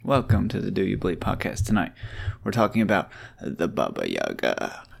Welcome to the Do You Bleed podcast. Tonight, we're talking about the Baba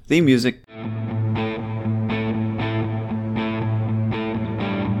Yaga. Theme music.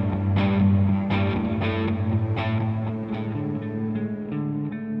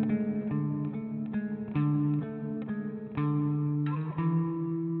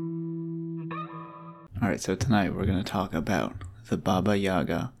 Alright, so tonight we're going to talk about the Baba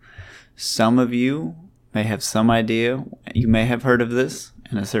Yaga. Some of you may have some idea. You may have heard of this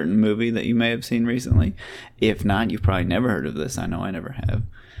in a certain movie that you may have seen recently. If not, you've probably never heard of this. I know I never have.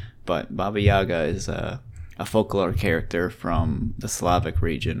 But Baba Yaga is a folklore character from the Slavic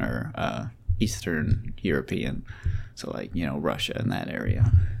region or Eastern European. So Russia and that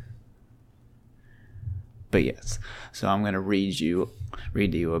area. But yes, so I'm going to read to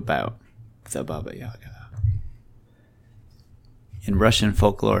you about the Baba Yaga. In Russian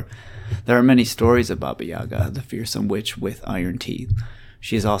folklore, there are many stories of Baba Yaga, the fearsome witch with iron teeth.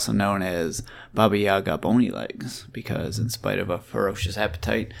 She is also known as Baba Yaga Bony Legs, because in spite of a ferocious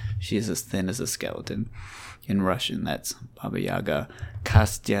appetite, she is as thin as a skeleton. In Russian, that's Baba Yaga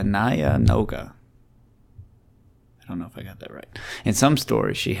Kostyanaya Noga. I don't know if I got that right. In some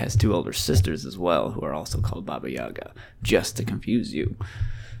stories, she has two older sisters as well, who are also called Baba Yaga, just to confuse you.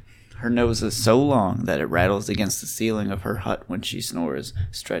 Her nose is so long that it rattles against the ceiling of her hut when she snores,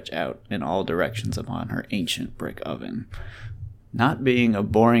 stretched out in all directions upon her ancient brick oven. Not being a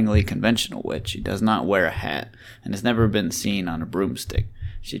boringly conventional witch, she does not wear a hat and has never been seen on a broomstick.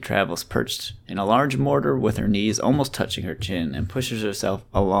 She travels perched in a large mortar with her knees almost touching her chin and pushes herself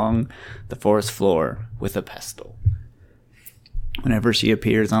along the forest floor with a pestle. Whenever she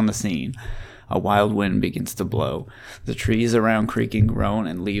appears on the scene, a wild wind begins to blow. The trees around creak and groan,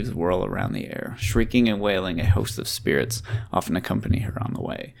 and leaves whirl around the air. Shrieking and wailing, a host of spirits often accompany her on the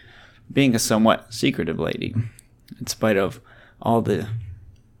way. Being a somewhat secretive lady, in spite of all the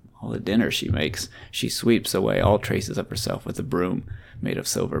dinner she makes, she sweeps away all traces of herself with a broom made of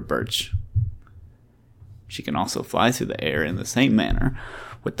silver birch. She can also fly through the air in the same manner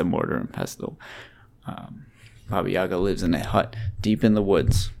with the mortar and pestle. Baba Yaga lives in a hut deep in the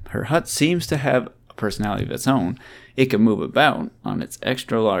woods. Her hut seems to have a personality of its own. It can move about on its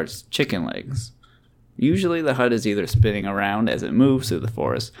extra large chicken legs. Usually the hut is either spinning around as it moves through the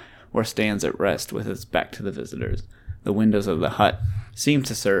forest or stands at rest with its back to the visitors. The windows of the hut seem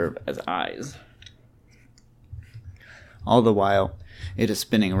to serve as eyes. All the while it is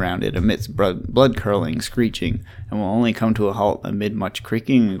spinning around, it emits blood-curdling screeching and will only come to a halt amid much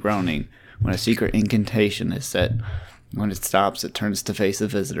creaking and groaning when a secret incantation is said. When it stops, it turns to face the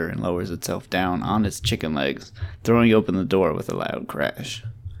visitor and lowers itself down on its chicken legs, throwing open the door with a loud crash.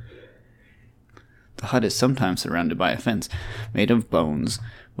 The hut is sometimes surrounded by a fence made of bones,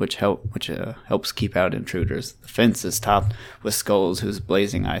 which helps keep out intruders. The fence is topped with skulls whose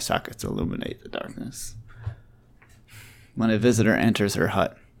blazing eye sockets illuminate the darkness. When a visitor enters her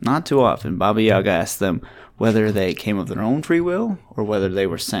hut, not too often, Baba Yaga asks them whether they came of their own free will or whether they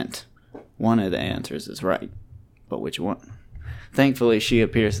were sent. One of the answers is right, but which one? Thankfully, she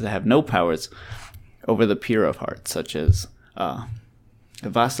appears to have no powers over the pure of heart, such as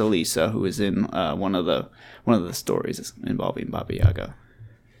Vasilisa, who is in one of the stories involving Baba Yaga.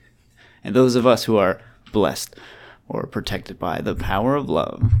 And those of us who are blessed or protected by the power of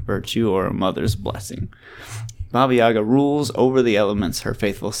love, virtue, or a mother's blessing. Baba Yaga rules over the elements. Her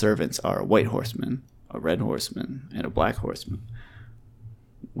faithful servants are a white horseman, a red horseman, and a black horseman.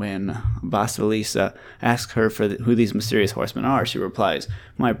 When Vasilisa asks her who these mysterious horsemen are, she replies,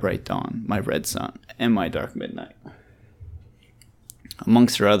 "My bright dawn, my red sun, and my dark midnight."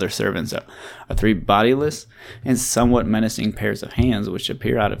 Amongst her other servants are three bodiless and somewhat menacing pairs of hands which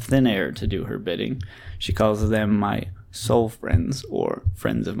appear out of thin air to do her bidding. She calls them my soul friends, or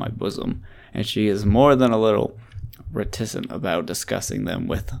friends of my bosom, and she is more than a little reticent about discussing them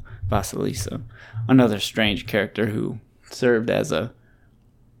with Vasilisa. Another strange character who served as a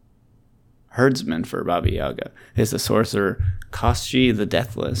herdsman for Baba Yaga is the sorcerer Koschei the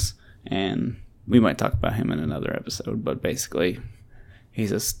Deathless, and we might talk about him in another episode, but basically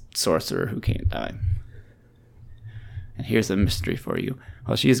he's a sorcerer who can't die. And here's a mystery for you.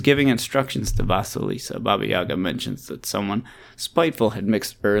 While she is giving instructions to Vasilisa, Baba Yaga mentions that someone spiteful had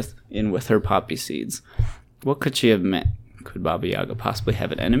mixed earth in with her poppy seeds. What could she have meant? Could Baba Yaga possibly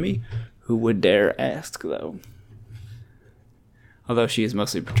have an enemy? Who would dare ask, though? Although she is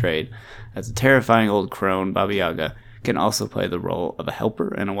mostly portrayed as a terrifying old crone, Baba Yaga can also play the role of a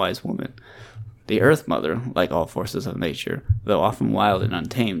helper and a wise woman. The Earth Mother, like all forces of nature, though often wild and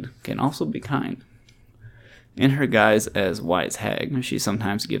untamed, can also be kind. In her guise as wise hag, she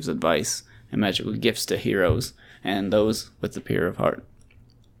sometimes gives advice and magical gifts to heroes and those with the pure of heart.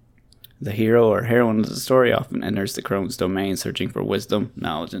 The hero or heroine of the story often enters the crone's domain searching for wisdom,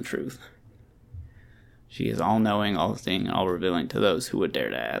 knowledge, and truth. She is all-knowing, all-seeing, and all-revealing to those who would dare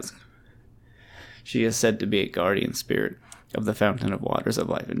to ask. She is said to be a guardian spirit of the fountain of waters of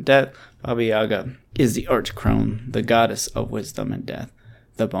life and death. Baba Yaga is the arch-crone, the goddess of wisdom and death,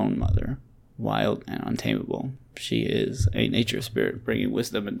 the bone mother, wild and untamable. She is a nature spirit bringing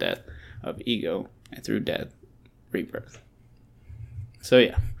wisdom and death of ego, and through death, rebirth. So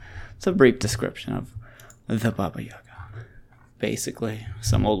yeah, it's a brief description of the Baba Yaga. Basically,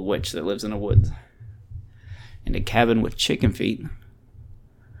 some old witch that lives in the woods. In a cabin with chicken feet.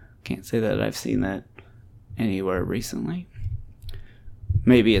 Can't say that I've seen that anywhere recently.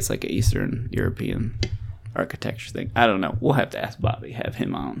 Maybe it's like an Eastern European architecture thing. I don't know. We'll have to ask Bobby. Have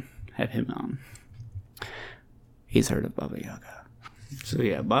him on. He's heard of Baba Yaga. So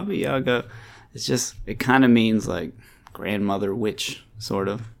yeah, Baba Yaga is just, it kind of means like grandmother witch, sort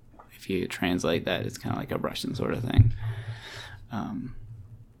of. If you translate that, it's kind of like a Russian sort of thing.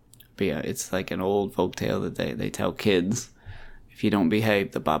 But yeah, it's like an old folktale that they tell kids. If you don't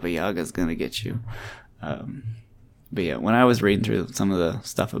behave, the Baba Yaga is going to get you. But yeah, when I was reading through some of the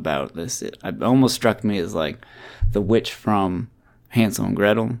stuff about this, it almost struck me as like the witch from Hansel and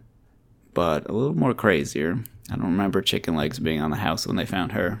Gretel, but a little more crazier. I don't remember chicken legs being on the house when they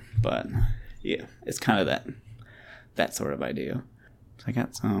found her, but yeah, it's kind of that sort of idea. So I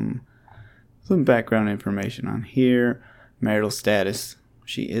got some background information on here. Marital status,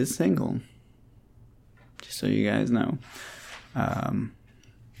 she is single, just so you guys know. And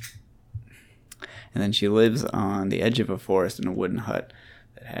then she lives on the edge of a forest in a wooden hut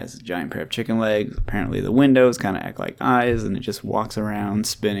that has a giant pair of chicken legs. Apparently the windows kind of act like eyes, and it just walks around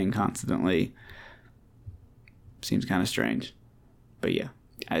spinning constantly. Seems kind of strange. But yeah,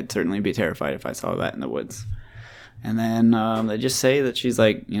 I'd certainly be terrified if I saw that in the woods. And then they just say that she's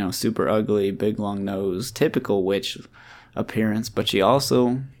like, super ugly, big long nose, typical witch appearance. But she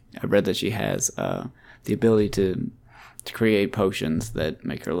also, I read that she has the ability to create potions that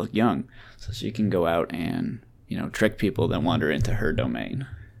make her look young. So she can go out and, trick people that wander into her domain.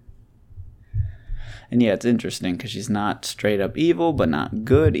 And yeah, it's interesting because she's not straight up evil, but not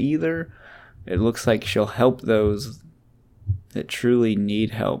good either. It looks like she'll help those that truly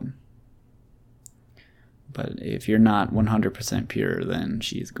need help. But if you're not 100% pure, then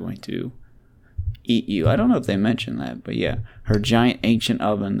she's going to eat you. I don't know if they mentioned that, but yeah, her giant ancient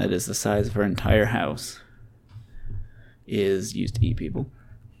oven that is the size of her entire house is used to eat people.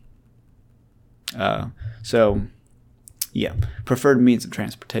 So, yeah, preferred means of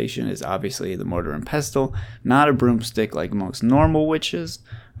transportation is obviously the mortar and pestle, not a broomstick like most normal witches.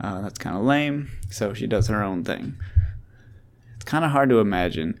 That's kind of lame, so she does her own thing. It's kind of hard to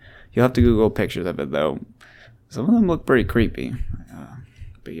imagine. You'll have to Google pictures of it, though. Some of them look pretty creepy.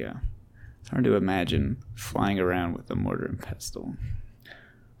 But yeah, it's hard to imagine flying around with a mortar and pestle.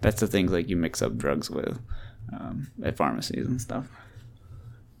 That's the things like you mix up drugs with at pharmacies and stuff.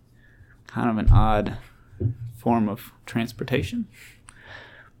 Kind of an odd form of transportation.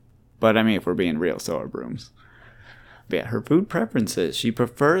 But I mean, if we're being real, so are brooms. But yeah, her food preferences. She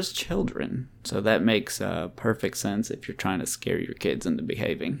prefers children. So that makes perfect sense if you're trying to scare your kids into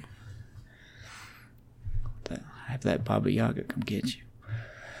behaving. Have that Baba Yaga come get you.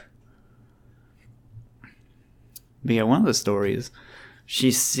 But yeah, one of the stories,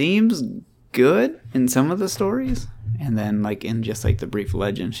 she seems good in some of the stories, and then like in just like the brief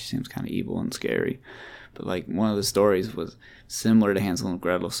legend, she seems kind of evil and scary. But like one of the stories was similar to Hansel and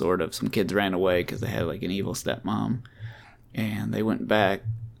Gretel, sort of. Some kids ran away because they had like an evil stepmom, and they went back.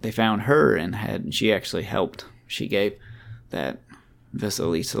 They found her, and she actually helped. She gave that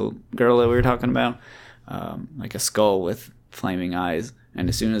Vasilisa girl that we were talking about like a skull with flaming eyes, and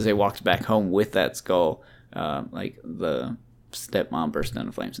as soon as they walked back home with that skull, like the stepmom burst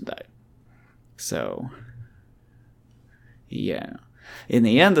into flames and died. So yeah, in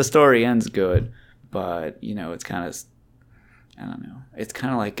the end the story ends good, but it's kind of, I don't know, it's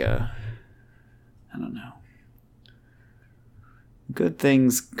kind of like I don't know, good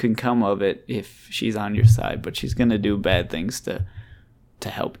things can come of it if she's on your side, but she's gonna do bad things to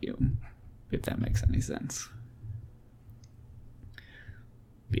help you, if that makes any sense.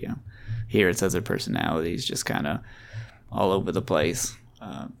 But yeah, here it says her personality is just kind of all over the place.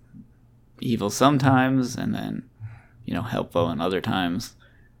 Evil sometimes, and then, helpful and other times.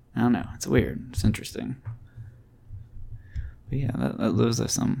 I don't know. It's weird. It's interesting. But yeah, those are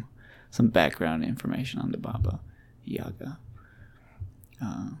some background information on the Baba Yaga.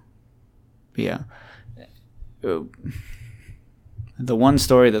 But yeah, the one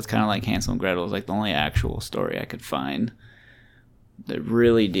story that's kind of like Hansel and Gretel is like the only actual story I could find that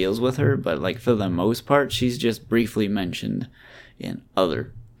really deals with her, but like for the most part, she's just briefly mentioned in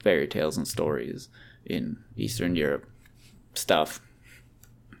other fairy tales and stories in Eastern Europe stuff.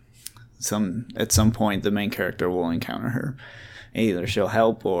 At some point, the main character will encounter her. Either she'll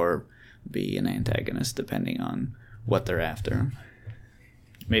help or be an antagonist, depending on what they're after.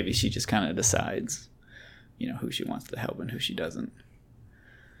 Maybe she just kind of decides, who she wants to help and who she doesn't.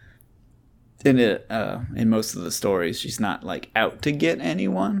 In most of the stories, she's not like out to get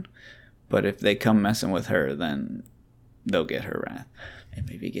anyone, but if they come messing with her, then they'll get her wrath and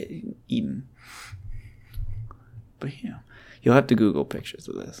maybe get eaten. But you'll have to Google pictures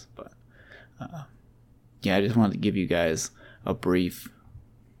of this. But I just wanted to give you guys a brief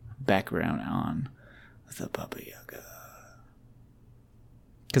background on the Baba Yaga,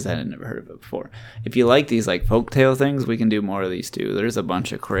 because I had never heard of it before. If you like these like folktale things, we can do more of these too. There's a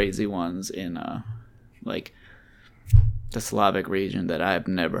bunch of crazy ones in like the Slavic region that I've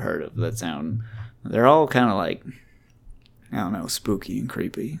never heard of they're all kind of like, I don't know, spooky and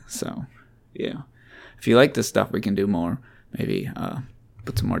creepy. So yeah, if you like this stuff, we can do more. Maybe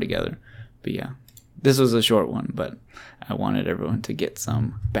put some more together. But yeah, this was a short one, but I wanted everyone to get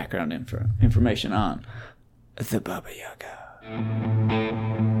some background information on the Baba Yaga.